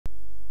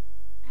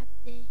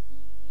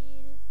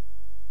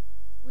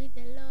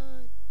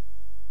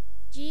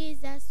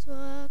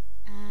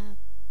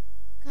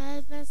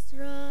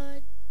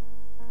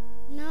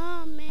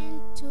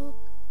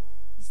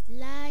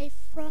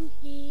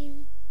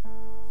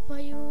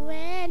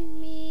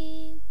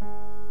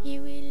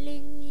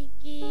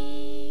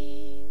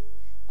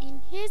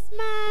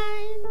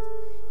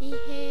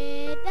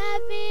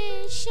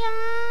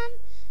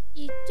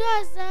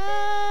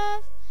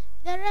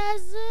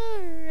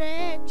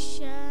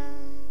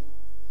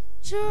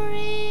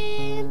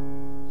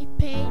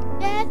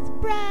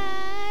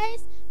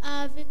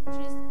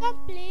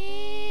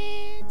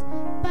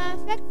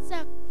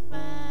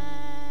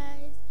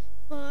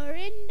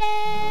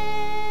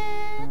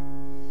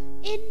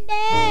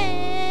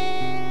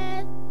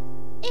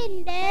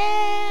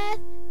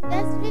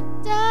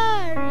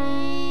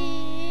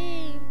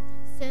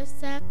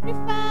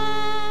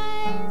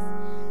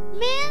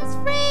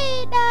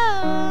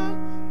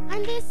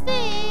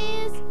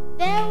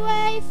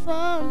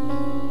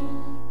me.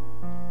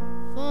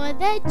 For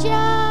the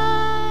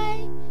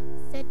joy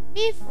set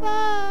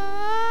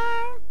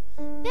before,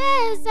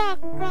 there's a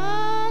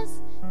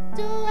cross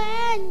to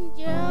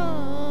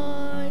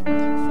enjoy.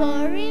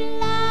 For in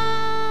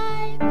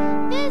life,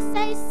 this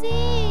I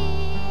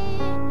see,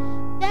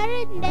 that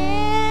in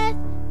death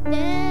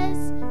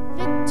there's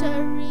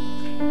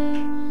victory.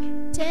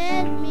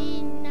 Tell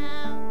me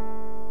now,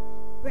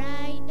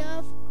 bride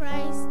of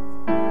Christ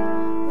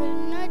will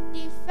not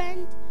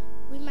defend,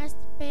 we must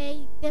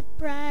pay the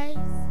price.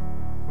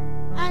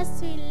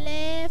 As we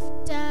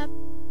lift up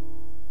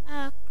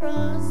our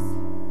cross,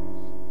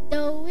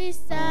 though we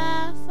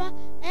suffer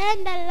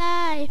and our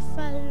life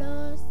are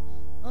lost,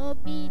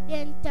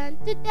 obedient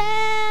unto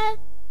death,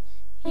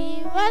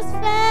 he was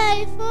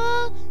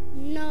faithful,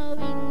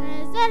 knowing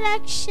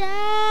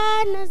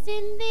resurrection was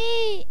in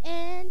the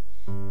end.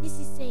 This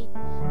is it.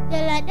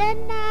 The Lord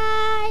and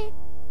I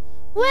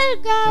will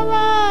go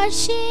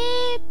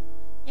worship,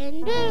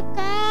 and we'll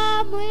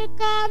come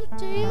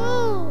to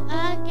you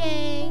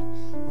again.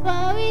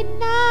 For we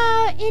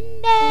know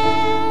in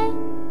death,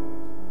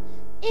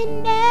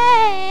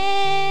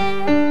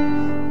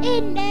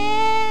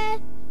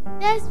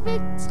 there's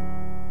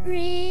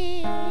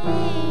victory.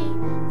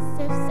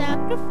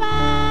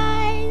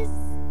 Self-sacrifice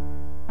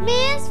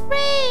means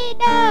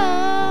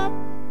freedom,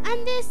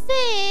 and this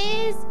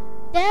is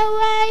the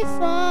way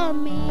for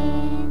me.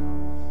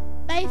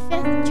 By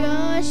faith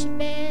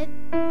Joshua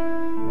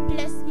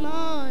blessed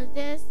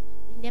Moses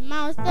in the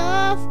mouth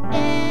of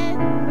death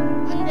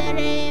on the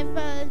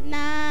river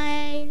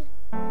Nile.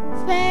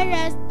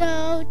 Pharaoh's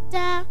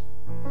daughter,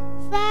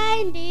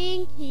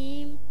 finding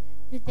him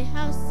to the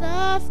house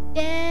of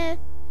death,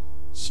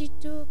 she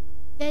took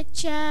the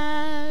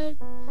child.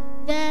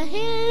 There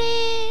he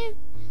lived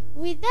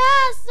with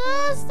us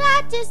who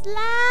sought his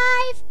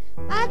life.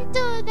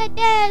 Unto the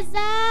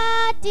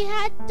desert he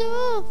had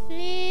to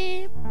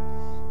flee.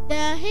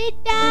 There he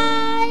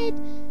died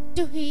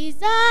to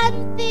his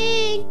own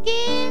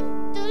thinking,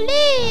 to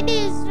lead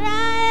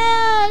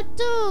Israel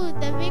to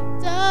the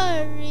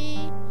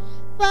victory.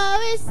 For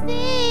we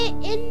see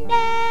in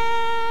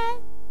death,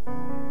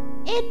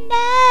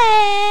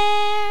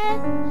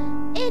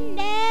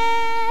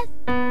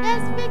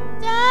 there's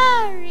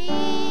victory.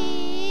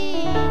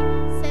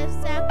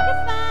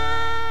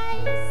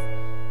 Self-sacrifice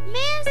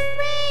means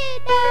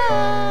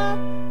freedom,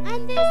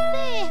 and this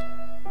is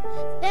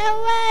the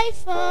way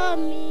for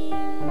me.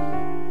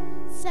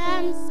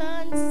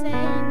 Samson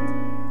said,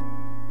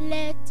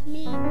 let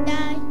me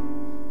die.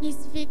 His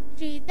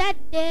victory that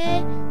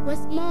day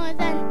was more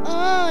than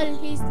all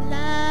his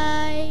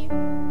life.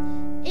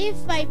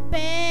 If I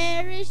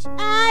perish,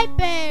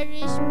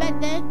 but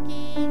the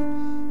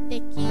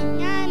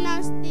king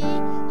announced thee,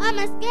 I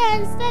must go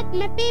and set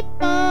my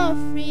people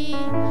free.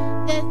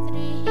 The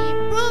 3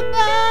 Hebrew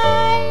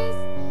boys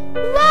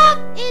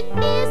walked in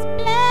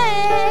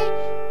display.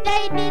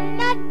 They did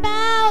not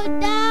bow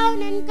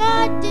down, and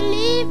God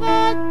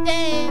delivered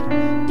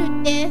them to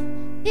death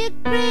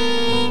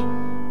decree.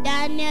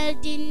 Daniel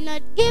did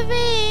not give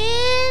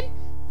in.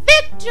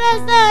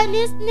 Victorious on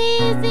his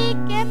knees, he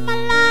came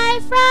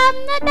alive from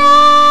the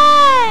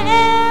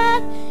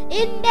dead.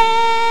 In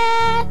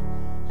death,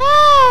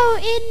 oh,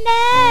 in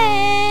death,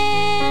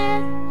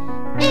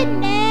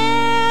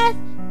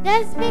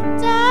 there's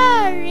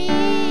victory.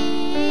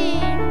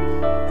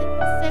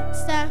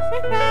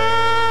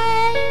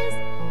 Sacrifice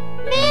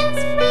means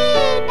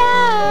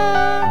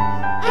freedom,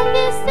 and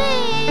this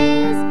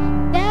is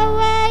the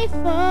way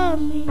for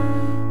me.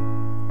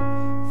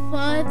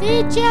 For the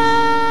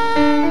joy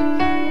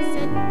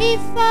set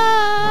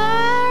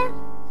before,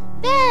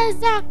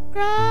 there's a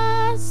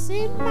cross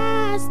we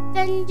must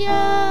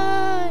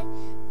enjoy.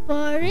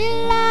 For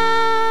in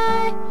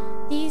life,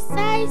 this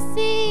I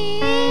see,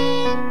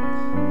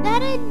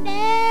 that in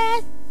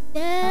death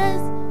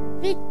there's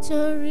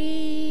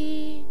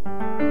victory.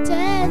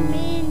 Tell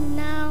me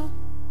now,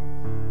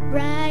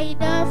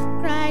 bride of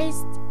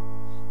Christ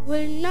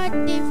will not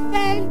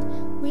defend,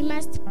 we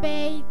must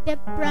pay the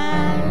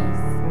price.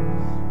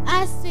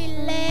 As we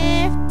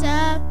lift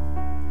up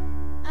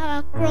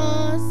our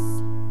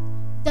cross,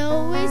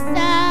 though we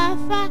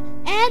suffer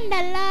and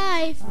our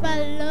life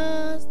are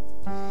lost,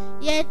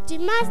 yet we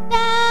must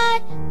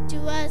die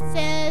to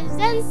ourselves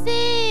and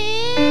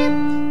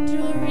sin,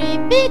 truly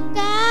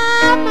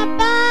become a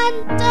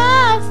band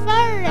of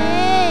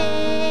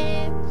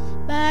forever.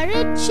 But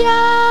it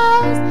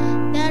shows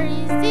there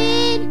is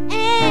an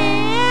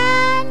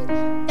end,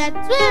 that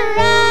will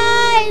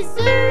rise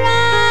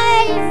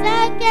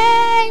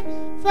again.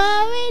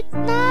 For it's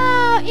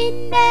now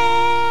in death.